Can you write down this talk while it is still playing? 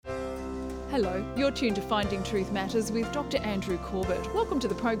Hello, you're tuned to Finding Truth Matters with Dr. Andrew Corbett. Welcome to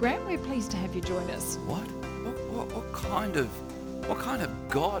the program. We're pleased to have you join us. What kind of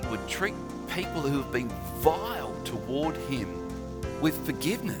God would treat people who have been vile toward him with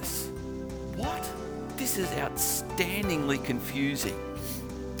forgiveness? What? This is outstandingly confusing.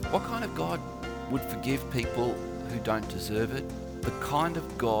 What kind of God would forgive people who don't deserve it? The kind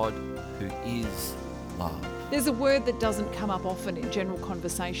of God who is love. There's a word that doesn't come up often in general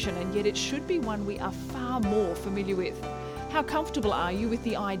conversation, and yet it should be one we are far more familiar with. How comfortable are you with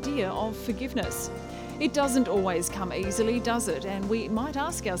the idea of forgiveness? It doesn't always come easily, does it? And we might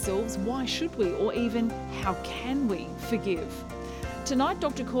ask ourselves, why should we? Or even, how can we forgive? Tonight,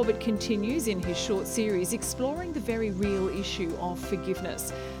 Dr. Corbett continues in his short series exploring the very real issue of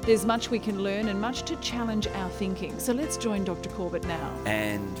forgiveness. There's much we can learn and much to challenge our thinking. So let's join Dr. Corbett now.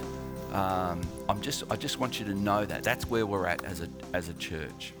 And I just want you to know that that's where we're at as a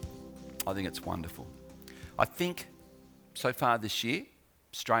church. I think it's wonderful. I think so far this year,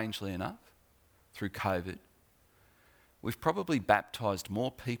 strangely enough, through COVID, we've probably baptised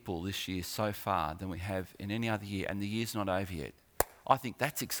more people this year so far than we have in any other year, and the year's not over yet. I think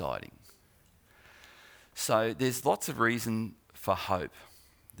that's exciting. So there's lots of reason for hope.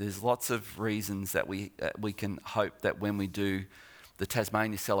 There's lots of reasons that we can hope that when we do the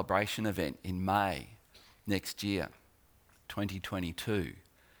Tasmania Celebration event in May next year, 2022,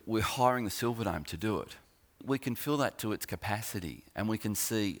 we're hiring the Silverdome to do it. We can fill that to its capacity and we can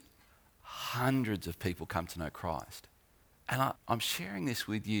see hundreds of people come to know Christ. And I'm sharing this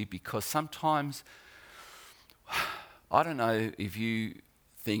with you because sometimes, I don't know if you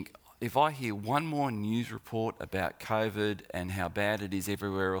think, if I hear one more news report about COVID and how bad it is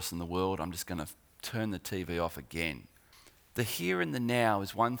everywhere else in the world, I'm just going to turn the TV off again. The here and the now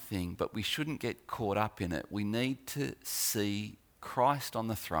is one thing, but we shouldn't get caught up in it. We need to see Christ on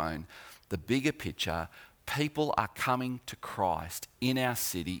the throne, the bigger picture. People are coming to Christ in our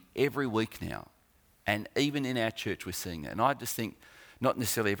city every week now. And even in our church, we're seeing that. And I just think, not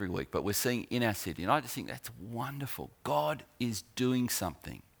necessarily every week, but we're seeing in our city. And I just think that's wonderful. God is doing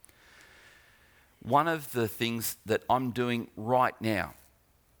something. One of the things that I'm doing right now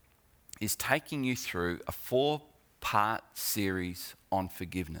is taking you through a 4-part series on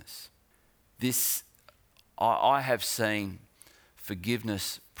forgiveness. I have seen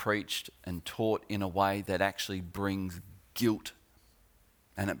forgiveness preached and taught in a way that actually brings guilt,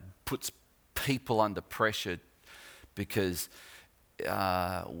 and it puts people under pressure because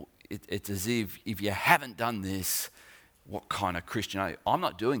it's as if you haven't done this, what kind of Christian are you? I'm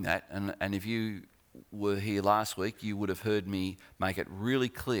not doing that, and if you were here last week, you would have heard me make it really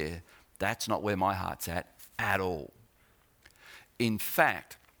clear that's not where my heart's at all. In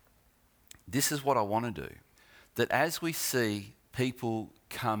fact, this is what I want to do, that as we see people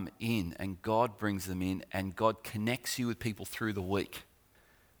come in and God brings them in and God connects you with people through the week.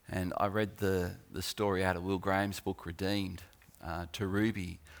 And I read the story out of Will Graham's book, Redeemed, to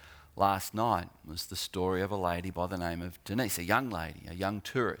Ruby last night. It was the story of a lady by the name of Denise, a young lady, a young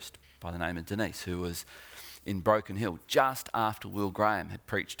tourist by the name of Denise, who was in Broken Hill just after Will Graham had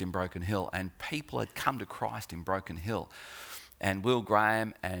preached in Broken Hill, and people had come to Christ in Broken Hill. And Will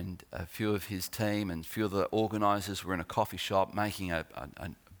Graham and a few of his team and a few of the organisers were in a coffee shop making a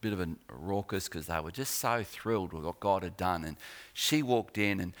bit of a raucous because they were just so thrilled with what God had done. And she walked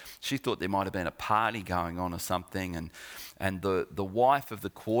in and she thought there might have been a party going on or something. And the wife of the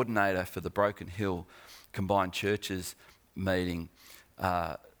coordinator for the Broken Hill Combined Churches meeting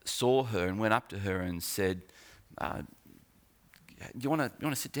saw her and went up to her and said, you want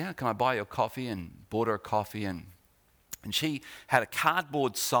to sit down? Can I buy you a coffee? And bought her a coffee. And she had a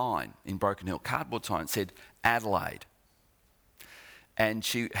cardboard sign in Broken Hill, that said Adelaide. And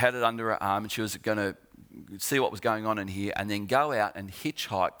she had it under her arm and she was going to see what was going on in here and then go out and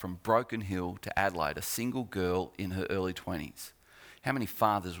hitchhike from Broken Hill to Adelaide, a single girl in her early 20s. How many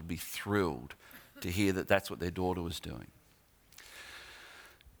fathers would be thrilled to hear that that's what their daughter was doing?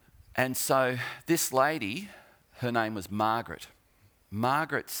 And so this lady, her name was Margaret.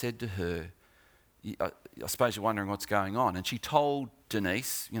 Margaret said to her, I suppose you're wondering what's going on. And she told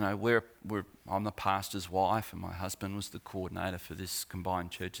Denise, I'm the pastor's wife and my husband was the coordinator for this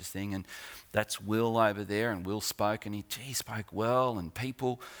Combined Churches thing. And that's Will over there. And Will spoke and he spoke well. And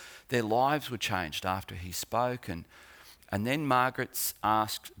people, their lives were changed after he spoke. And then Margaret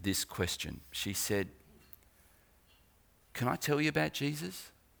asked this question. She said, can I tell you about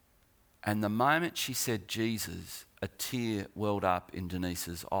Jesus? And the moment she said Jesus, a tear welled up in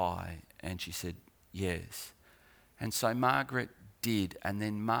Denise's eye and she said, yes. And so Margaret did. And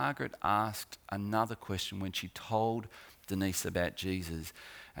then Margaret asked another question when she told Denise about Jesus.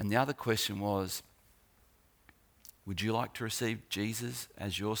 And the other question was, would you like to receive Jesus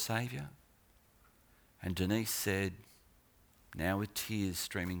as your Saviour? And Denise said, now with tears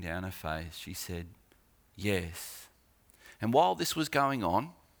streaming down her face, she said, yes. And while this was going on,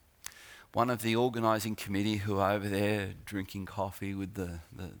 one of the organising committee who were over there drinking coffee with the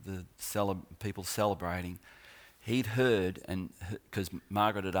people celebrating, he'd heard, and because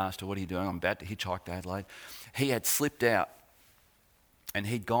Margaret had asked her, what are you doing? I'm about to hitchhike to Adelaide. He had slipped out and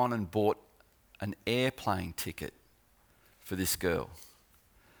he'd gone and bought an airplane ticket for this girl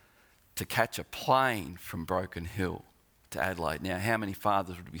to catch a plane from Broken Hill to Adelaide. Now, how many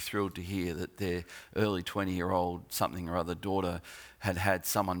fathers would be thrilled to hear that their early 20-year-old something or other daughter had had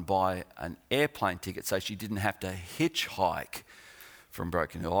someone buy an airplane ticket so she didn't have to hitchhike from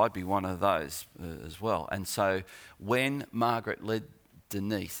Broken Hill? I'd be one of those as well. And so when Margaret led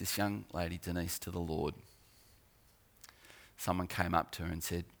Denise, this young lady Denise, to the Lord, someone came up to her and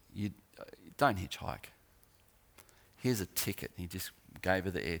said, "You don't hitchhike. Here's a ticket." He just gave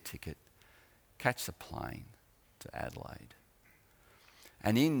her the air ticket. Catch the plane to Adelaide.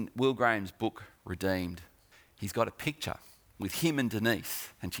 And in Will Graham's book, Redeemed, he's got a picture with him and Denise,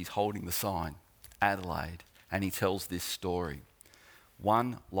 and she's holding the sign, Adelaide, and he tells this story.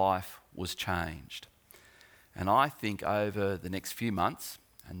 One life was changed. And I think over the next few months,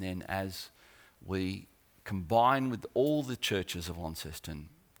 and then as we combine with all the churches of Launceston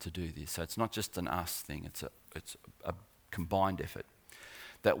to do this, so it's not just an us thing, it's a combined effort,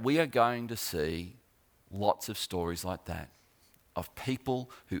 that we are going to see lots of stories like that of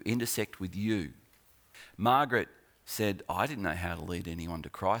people who intersect with you. Margaret said, I didn't know how to lead anyone to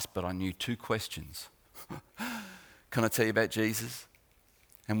Christ, but I knew 2 questions. Can I tell you about Jesus?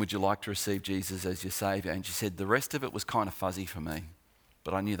 And would you like to receive Jesus as your Saviour? And she said, the rest of it was kind of fuzzy for me,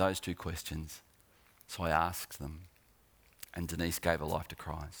 but I knew those 2 questions. So I asked them, and Denise gave her life to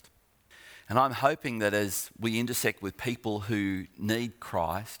Christ. And I'm hoping that as we intersect with people who need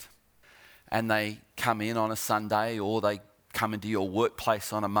Christ, and they come in on a Sunday, or they come into your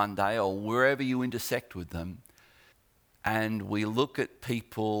workplace on a Monday, or wherever you intersect with them, and we look at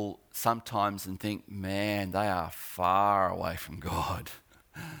people sometimes and think, man, they are far away from God.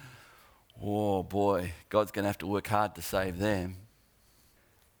 Oh boy, God's going to have to work hard to save them.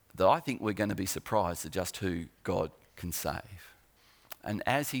 That I think we're going to be surprised at just who God can save. And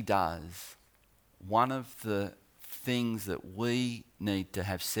as he does, one of the things that we need to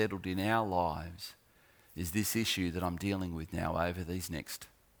have settled in our lives is this issue that I'm dealing with now over these next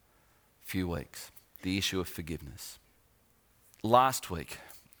few weeks, the issue of forgiveness. Last week,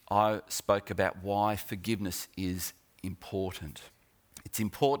 I spoke about why forgiveness is important. It's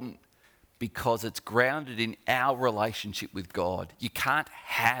important because it's grounded in our relationship with God. You can't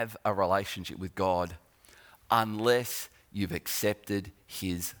have a relationship with God unless you've accepted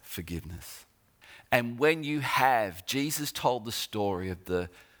his forgiveness. And when you have, Jesus told the story of the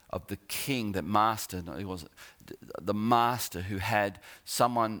king, that master, no, he wasn't, the master who had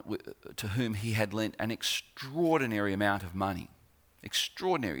someone to whom he had lent an extraordinary amount of money.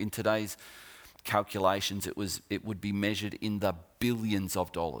 Extraordinary. In today's calculations, it would be measured in the billions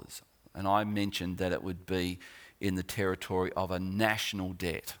of dollars. And I mentioned that it would be in the territory of a national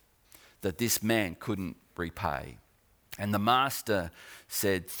debt that this man couldn't repay. And the master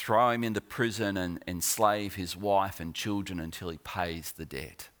said, throw him into prison and enslave his wife and children until he pays the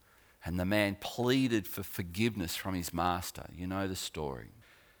debt. And the man pleaded for forgiveness from his master. You know the story.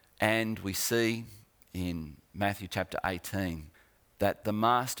 And we see in Matthew chapter 18 that the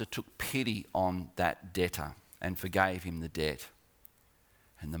master took pity on that debtor and forgave him the debt.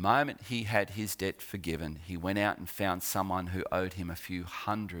 And the moment he had his debt forgiven, he went out and found someone who owed him a few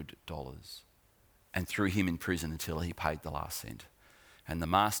 $100 and threw him in prison until he paid the last cent. And the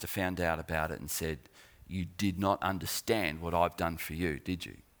master found out about it and said, you did not understand what I've done for you, did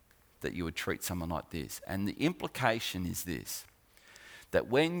you? That you would treat someone like this. And the implication is this, that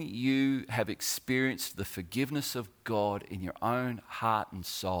when you have experienced the forgiveness of God in your own heart and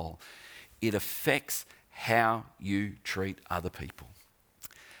soul, it affects how you treat other people.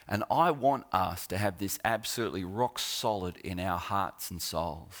 And I want us to have this absolutely rock solid in our hearts and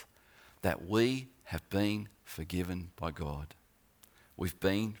souls, that we have been forgiven by God. We've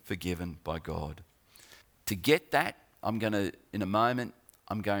been forgiven by God. To get that, in a moment,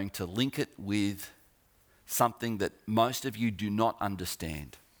 I'm going to link it with something that most of you do not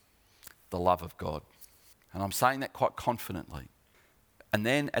understand, the love of God. And I'm saying that quite confidently. And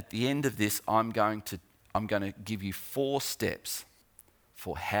then at the end of this, I'm going to give you 4 steps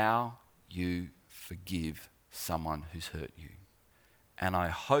for how you forgive someone who's hurt you. And I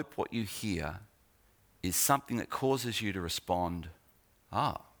hope what you hear is something that causes you to respond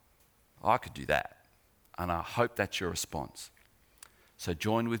I could do that. And I hope that's your response. So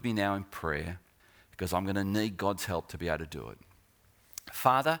join with me now in prayer, because I'm going to need God's help to be able to do it.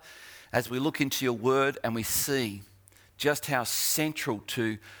 Father, as we look into your word and we see just how central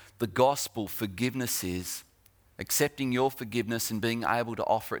to the gospel forgiveness is, accepting your forgiveness and being able to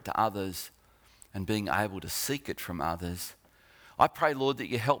offer it to others and being able to seek it from others, I pray, Lord, that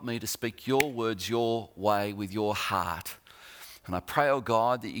you help me to speak your words your way with your heart. And I pray, oh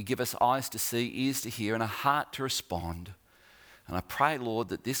God, that you give us eyes to see, ears to hear, and a heart to respond. And I pray, Lord,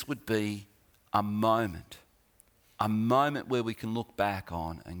 that this would be a moment where we can look back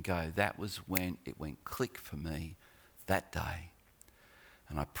on and go, that was when it went click for me that day.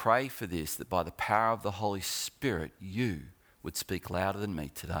 And I pray for this, that by the power of the Holy Spirit, you would speak louder than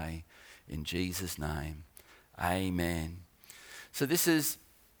me today. In Jesus' name, amen. So this is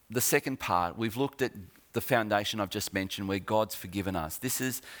the second part. We've looked at the foundation I've just mentioned, where God's forgiven us. This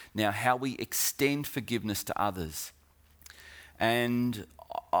is now how we extend forgiveness to others. And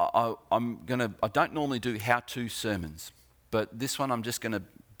I don't normally do how-to sermons, but this one I'm just going to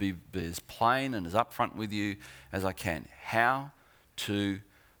be as plain and as upfront with you as I can. How to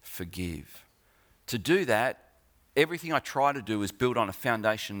forgive. To do that, everything I try to do is build on a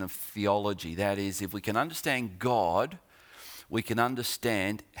foundation of theology. That is, if we can understand God, we can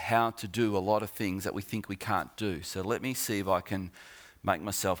understand how to do a lot of things that we think we can't do. So let me see if I can make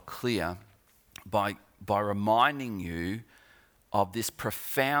myself clear by reminding you of this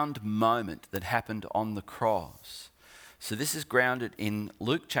profound moment that happened on the cross. So this is grounded in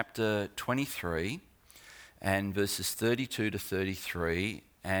Luke chapter 23 and verses 32 to 33,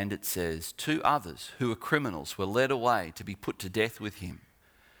 and it says, 2 others who were criminals were led away to be put to death with him.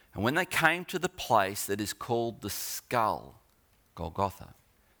 And when they came to the place that is called the Skull, Golgotha,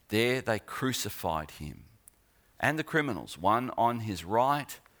 there they crucified him and the criminals, one on his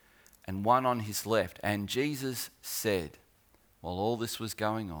right and one on his left. And Jesus said, while all this was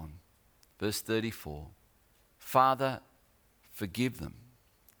going on, verse 34, Father, forgive them.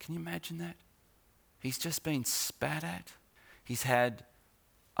 Can you imagine that? He's just been spat at. He's had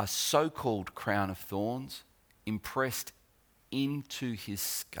a so-called crown of thorns impressed into his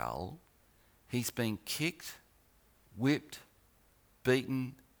skull. He's been kicked, whipped,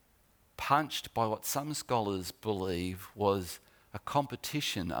 beaten, punched by what some scholars believe was a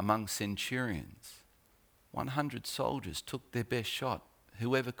competition among centurions. 100 soldiers took their best shot.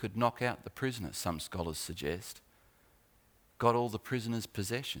 Whoever could knock out the prisoner, some scholars suggest, got all the prisoner's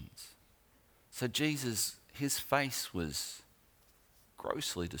possessions. So Jesus, his face was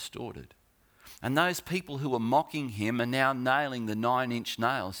grossly distorted. And those people who were mocking him are now nailing the 9-inch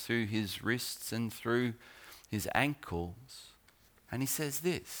nails through his wrists and through his ankles. And he says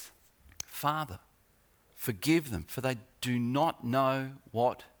this, Father, forgive them, for they do not know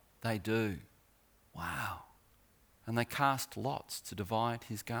what they do. Wow. And they cast lots to divide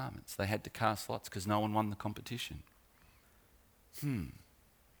his garments. They had to cast lots because no one won the competition.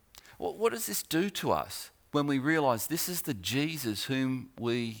 Well, what does this do to us when we realize this is the Jesus whom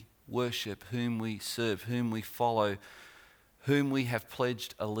we worship, whom we serve, whom we follow, whom we have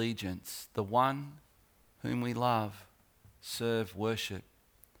pledged allegiance, the one whom we love, serve, worship,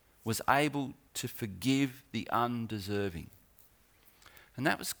 was able to forgive the undeserving? And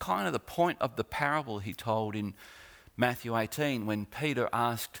that was kind of the point of the parable he told in Matthew 18 when Peter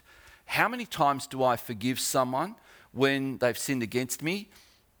asked, how many times do I forgive someone when they've sinned against me?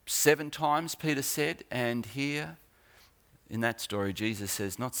 7 times, Peter said. And here in that story, Jesus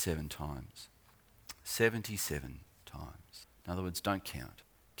says, not 7 times, 77 times. In other words, don't count.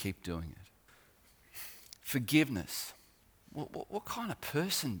 Keep doing it. Forgiveness. What kind of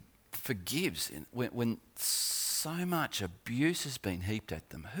person forgives when so much abuse has been heaped at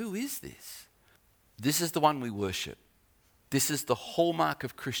them? Who is this? This is the one we worship. This is the hallmark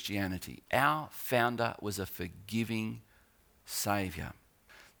of Christianity. Our founder was a forgiving Saviour.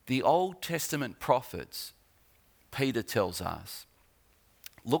 The Old Testament prophets, Peter tells us,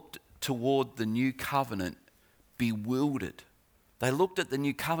 looked toward the new covenant bewildered. They looked at the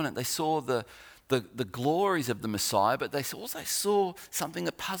new covenant. They saw the glories of the Messiah, but they also saw something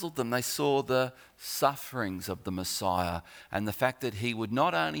that puzzled them. They saw the sufferings of the Messiah and the fact that he would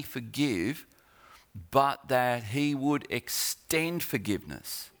not only forgive, but that he would extend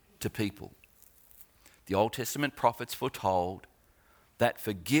forgiveness to people. The Old Testament prophets foretold that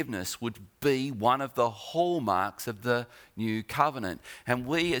forgiveness would be one of the hallmarks of the new covenant. And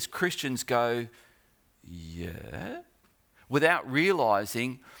we as Christians go, yeah, without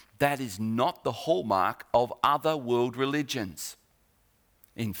realizing that is not the hallmark of other world religions.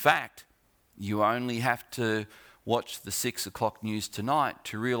 In fact, you only have to watch the 6 o'clock news tonight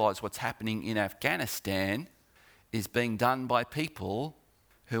to realise what's happening in Afghanistan is being done by people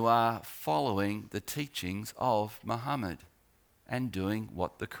who are following the teachings of Muhammad and doing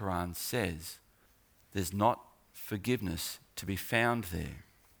what the Quran says. There's not forgiveness to be found there.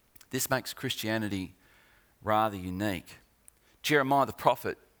 This makes Christianity rather unique. Jeremiah the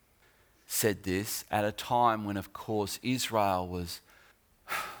prophet said this at a time when, of course, Israel was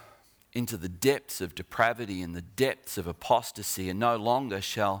into the depths of depravity and the depths of apostasy, and no longer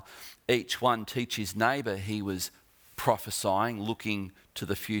shall each one teach his neighbour. He was prophesying, looking to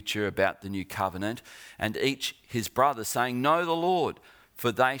the future about the new covenant, and each his brother, saying, "Know the Lord,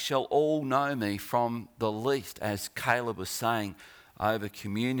 for they shall all know me, from the least," as Caleb was saying over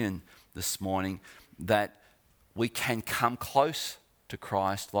communion this morning, that we can come close to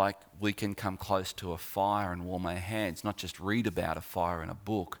Christ like we can come close to a fire and warm our hands, not just read about a fire in a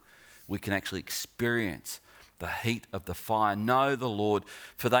book. We can actually experience the heat of the fire. Know the Lord,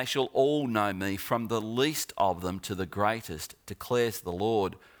 for they shall all know me, from the least of them to the greatest, declares the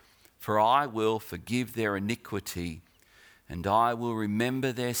Lord. For I will forgive their iniquity, and I will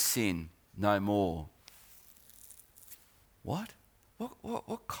remember their sin no more. What?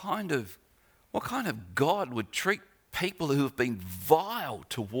 What kind of God would treat people who have been vile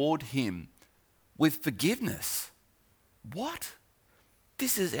toward him with forgiveness? What?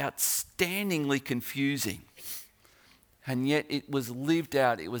 This is outstandingly confusing. And yet it was lived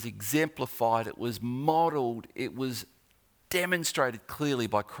out, it was exemplified, it was modelled, it was demonstrated clearly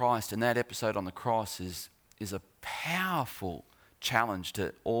by Christ. And that episode on the cross is a powerful challenge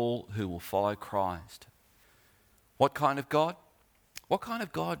to all who will follow Christ. What kind of God? What kind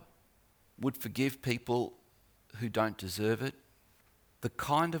of God would forgive people who don't deserve it? The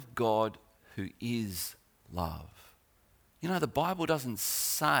kind of God who is love. You know, the Bible doesn't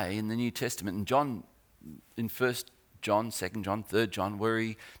say in the New Testament, in 1 John, 2 John, 3 John, where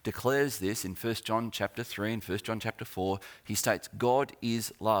he declares this in 1 John chapter 3 and 1 John chapter 4, he states God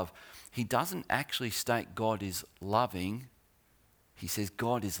is love. He doesn't actually state God is loving. He says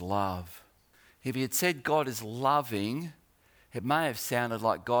God is love. If he had said God is loving, it may have sounded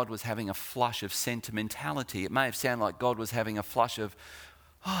like God was having a flush of sentimentality. It may have sounded like God was having a flush of,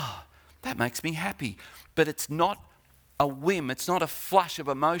 that makes me happy. But it's not a whim. It's not a flush of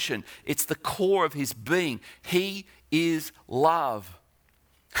emotion. It's the core of his being. He is love.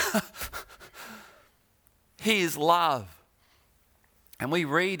 He is love. And we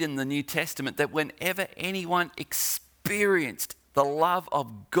read in the New Testament that whenever anyone experienced the love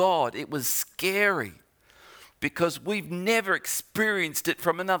of God, it was scary, because we've never experienced it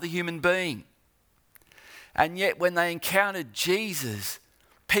from another human being. And yet when they encountered Jesus,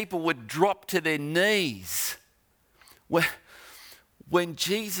 people would drop to their knees. When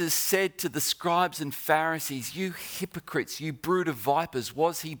Jesus said to the scribes and Pharisees, "You hypocrites, you brood of vipers,"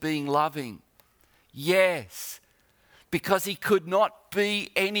 was he being loving? Yes, because he could not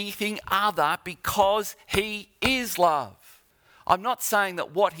be anything other, because he is love. I'm not saying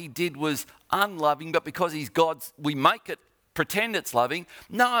that what he did was unloving, but because he's God, we make it pretend it's loving.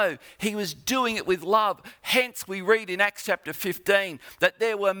 No, he was doing it with love. Hence we read in Acts chapter 15 that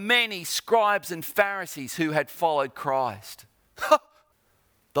there were many scribes and Pharisees who had followed Christ.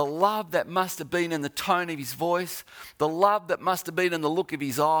 The love that must have been in the tone of his voice, the love that must have been in the look of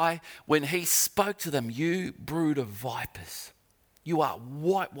his eye when he spoke to them, "You brood of vipers, you are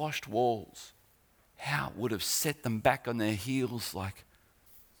whitewashed walls." How it would have set them back on their heels like,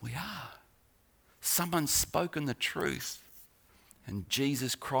 we are. Someone's spoken the truth. And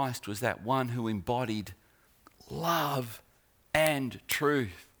Jesus Christ was that one who embodied love and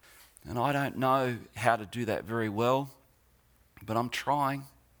truth. And I don't know how to do that very well, but I'm trying.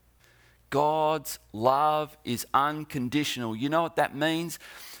 God's love is unconditional. You know what that means?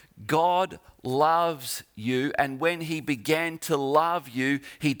 God loves you, and when he began to love you,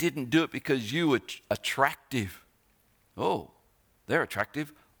 he didn't do it because you were attractive. Oh, they're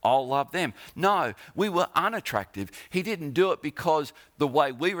attractive, I'll love them. No, we were unattractive. He didn't do it because the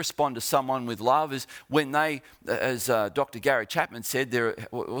way we respond to someone with love is when they, as Dr. Gary Chapman said, there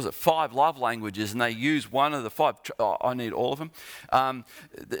was 5 love languages, and they use one of the 5. I need all of them.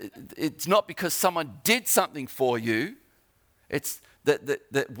 It's not because someone did something for you. It's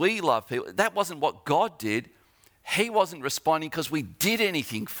that we love people. That wasn't what God did. He wasn't responding because we did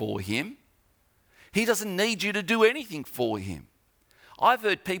anything for him. He doesn't need you to do anything for him. I've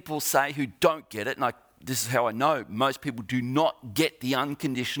heard people say who don't get it, and this is how I know most people do not get the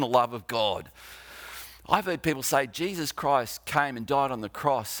unconditional love of God. I've heard people say Jesus Christ came and died on the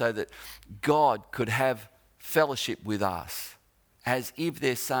cross so that God could have fellowship with us, as if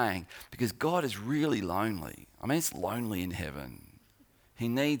they're saying, because God is really lonely. I mean, it's lonely in heaven. He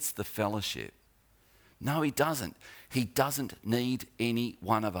needs the fellowship. No, he doesn't. He doesn't need any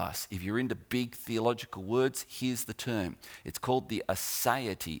one of us. If you're into big theological words, here's the term. It's called the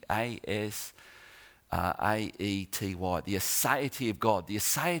aseity, A-S-A-E-T-Y, the aseity of God. The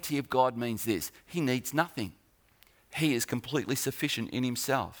aseity of God means this: he needs nothing. He is completely sufficient in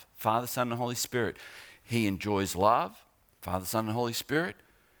himself. Father, Son, and Holy Spirit. He enjoys love. Father, Son, and Holy Spirit.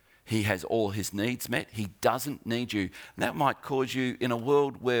 He has all his needs met. He doesn't need you. And that might cause you, in a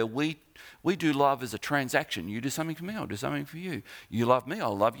world where we do love as a transaction. You do something for me, I'll do something for you. You love me,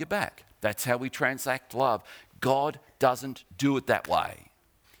 I'll love you back. That's how we transact love. God doesn't do it that way.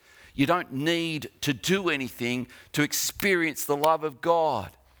 You don't need to do anything to experience the love of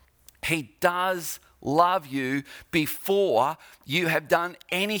God. He does love you before you have done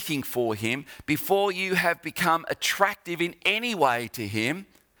anything for him, before you have become attractive in any way to him.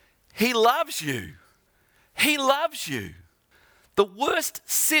 He loves you. He loves you. The worst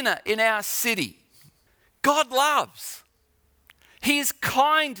sinner in our city, God loves. He is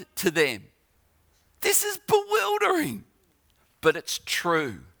kind to them. This is bewildering, but it's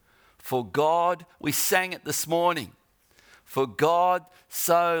true. For God, we sang it this morning, for God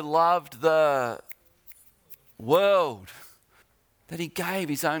so loved the world that he gave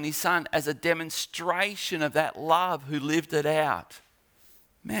his only son as a demonstration of that love, who lived it out.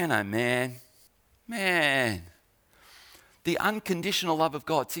 Man, oh man, man. The unconditional love of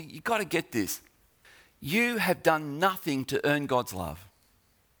God. See, you've got to get this. You have done nothing to earn God's love.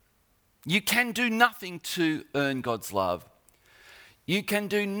 You can do nothing to earn God's love. You can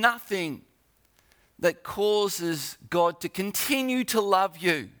do nothing that causes God to continue to love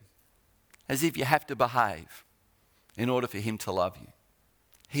you as if you have to behave in order for him to love you.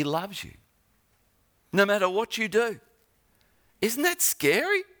 He loves you, no matter what you do. Isn't that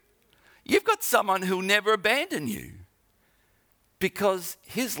scary? You've got someone who'll never abandon you because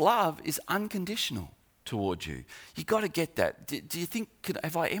his love is unconditional towards you. You've got to get that. Do you think,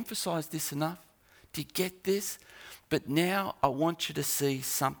 have I emphasized this enough? Do you get this? But now I want you to see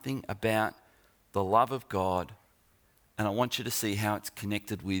something about the love of God, and I want you to see how it's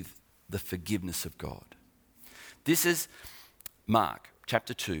connected with the forgiveness of God. This is Mark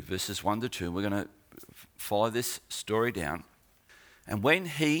chapter 2, verses 1 to 2. We're going to follow this story down. And when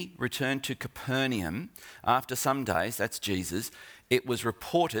he returned to Capernaum after some days, that's Jesus, it was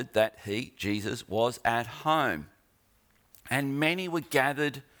reported that he, Jesus, was at home. And many were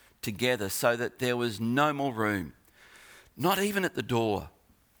gathered together so that there was no more room, not even at the door.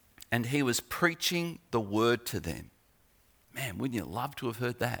 And he was preaching the word to them. Man, wouldn't you love to have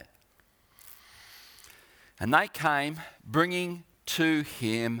heard that? And they came bringing to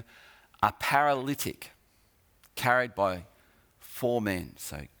him a paralytic carried by 4 men,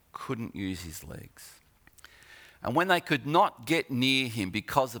 so he couldn't use his legs. And when they could not get near him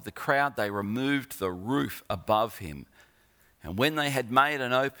because of the crowd, they removed the roof above him. And when they had made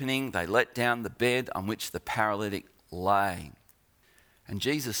an opening, they let down the bed on which the paralytic lay. And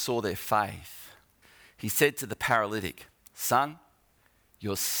Jesus saw their faith. He said to the paralytic, "Son,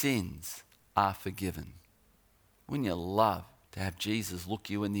 your sins are forgiven." Wouldn't you love to have Jesus look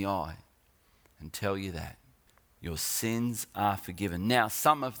you in the eye and tell you that? Your sins are forgiven. Now,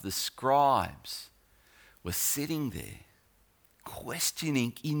 some of the scribes were sitting there,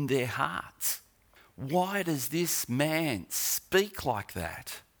 questioning in their hearts, why does this man speak like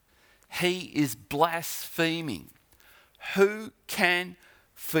that? He is blaspheming. Who can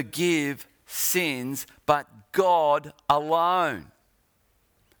forgive sins but God alone?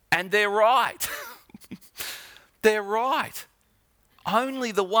 And they're right. They're right.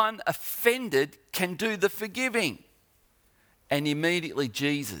 Only the one offended can do the forgiving. And immediately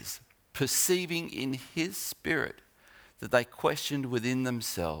Jesus, perceiving in his spirit that they questioned within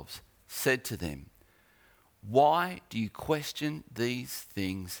themselves, said to them, "Why do you question these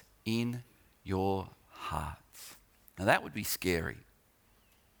things in your hearts?" Now that would be scary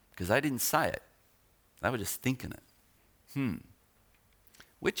because they didn't say it. They were just thinking it.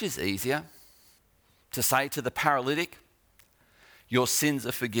 Which is easier? To say to the paralytic, "Your sins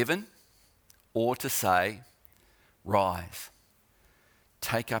are forgiven," or to say, "Rise,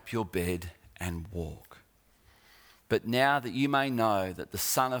 take up your bed and walk." But now that you may know that the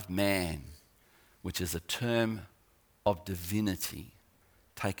Son of Man, which is a term of divinity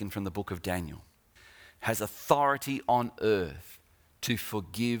taken from the book of Daniel, has authority on earth to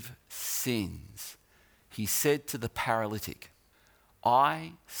forgive sins, he said to the paralytic,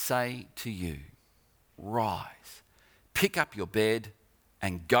 "I say to you, rise, pick up your bed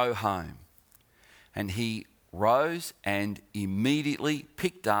and go home." And he rose and immediately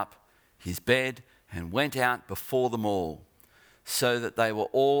picked up his bed and went out before them all, so that they were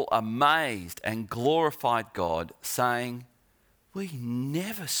all amazed and glorified God, saying, "We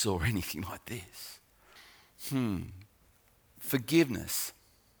never saw anything like this." Forgiveness,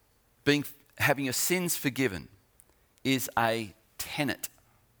 having your sins forgiven, is a tenet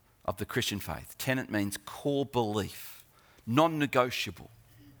of the Christian faith. Tenet means core belief, non-negotiable,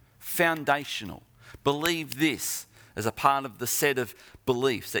 foundational. Believe this as a part of the set of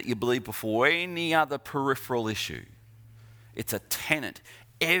beliefs that you believe before any other peripheral issue. It's a tenet.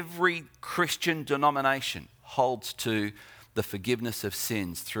 Every Christian denomination holds to the forgiveness of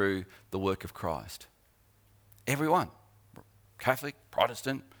sins through the work of Christ. Everyone. Catholic,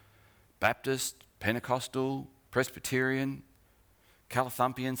 Protestant, Baptist, Pentecostal, Presbyterian,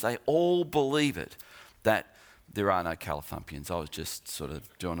 Calathumpians, they all believe it. That there are no Calathumpians. I was just sort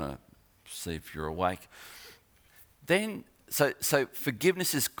of doing a see if you're awake. Then, so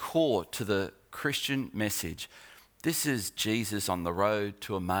forgiveness is core to the Christian message. This is Jesus on the road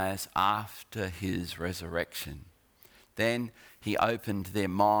to Emmaus after his resurrection. Then he opened their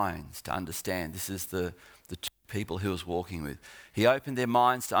minds to understand. This is the two people he was walking with. He opened their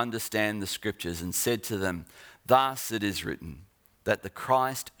minds to understand the scriptures and said to them, "Thus it is written, that the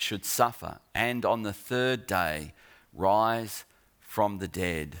Christ should suffer and on the third day rise from the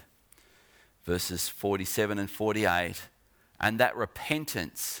dead." Verses 47 and 48, "And that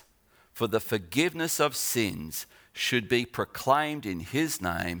repentance for the forgiveness of sins should be proclaimed in his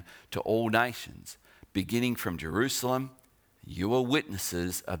name to all nations, beginning from Jerusalem. You are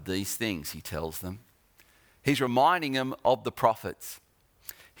witnesses of these things," he tells them. He's reminding them of the prophets.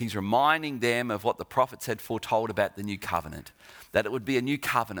 He's reminding them of what the prophets had foretold about the new covenant, that it would be a new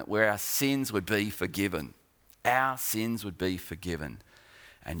covenant where our sins would be forgiven. Our sins would be forgiven.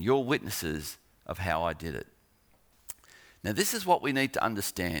 And you're witnesses of how I did it. Now, this is what we need to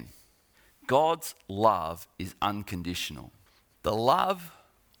understand. God's love is unconditional. The love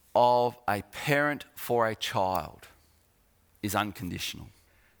of a parent for a child is unconditional.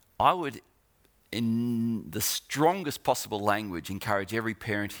 I would, in the strongest possible language, encourage every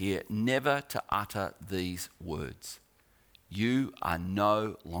parent here never to utter these words. You are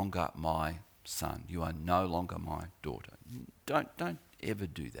no longer my son. You are no longer my daughter. Don't ever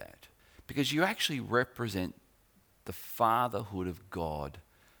do that, because you actually represent the fatherhood of God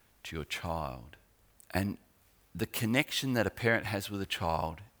to your child. And the connection that a parent has with a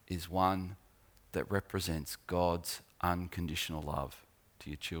child is one that represents God's unconditional love to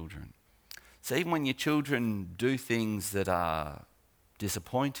your children. So even when your children do things that are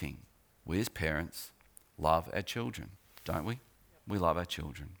disappointing, we as parents love our children, don't we? We love our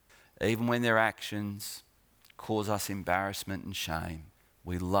children. Even when their actions cause us embarrassment and shame,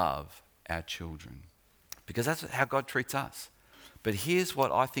 we love our children, because that's how God treats us. But here's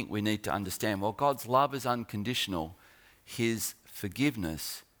what I think we need to understand. While God's love is unconditional, his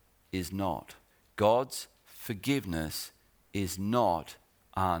forgiveness is not. God's forgiveness is not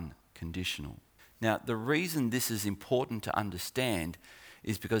unconditional. Now, the reason this is important to understand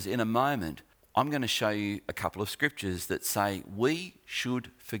is because in a moment, I'm going to show you a couple of scriptures that say we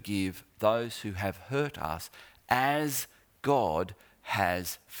should forgive those who have hurt us as God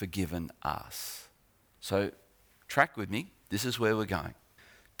has forgiven us. So track with me. This is where we're going.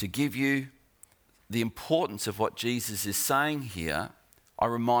 To give you the importance of what Jesus is saying here, I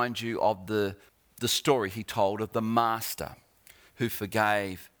remind you of the story he told of the master who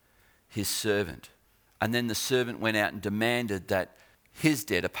forgave his servant. And then the servant went out and demanded that his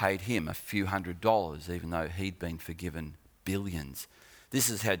debtor paid him a few $100s, even though he'd been forgiven billions. This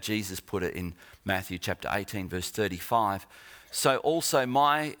is how Jesus put it in Matthew chapter 18, verse 35. So also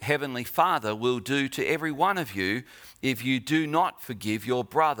my heavenly Father will do to every one of you if you do not forgive your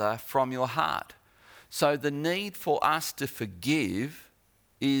brother from your heart. So the need for us to forgive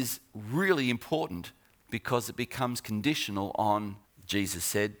is really important, because it becomes conditional on, Jesus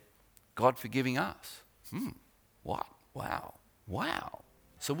said, God forgiving us. What? Wow.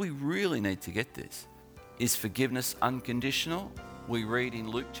 So we really need to get this. Is forgiveness unconditional? We read in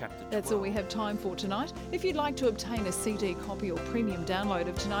Luke chapter 12. That's all we have time for tonight. If you'd like to obtain a CD copy or premium download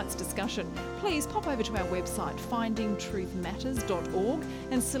of tonight's discussion, please pop over to our website, findingtruthmatters.org,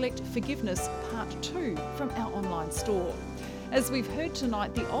 and select Forgiveness Part 2 from our online store. As we've heard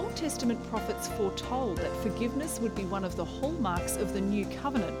tonight, the Old Testament prophets foretold that forgiveness would be one of the hallmarks of the new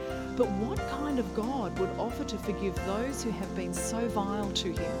covenant. But what kind of God would offer to forgive those who have been so vile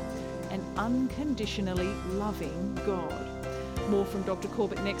to him? An unconditionally loving God. More from Dr.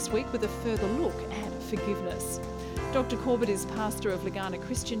 Corbett next week with a further look at forgiveness. Dr. Corbett is pastor of Legana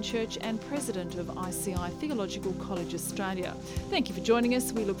Christian Church and president of ICI Theological College Australia. Thank you for joining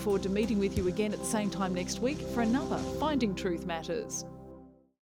us. We look forward to meeting with you again at the same time next week for another Finding Truth Matters.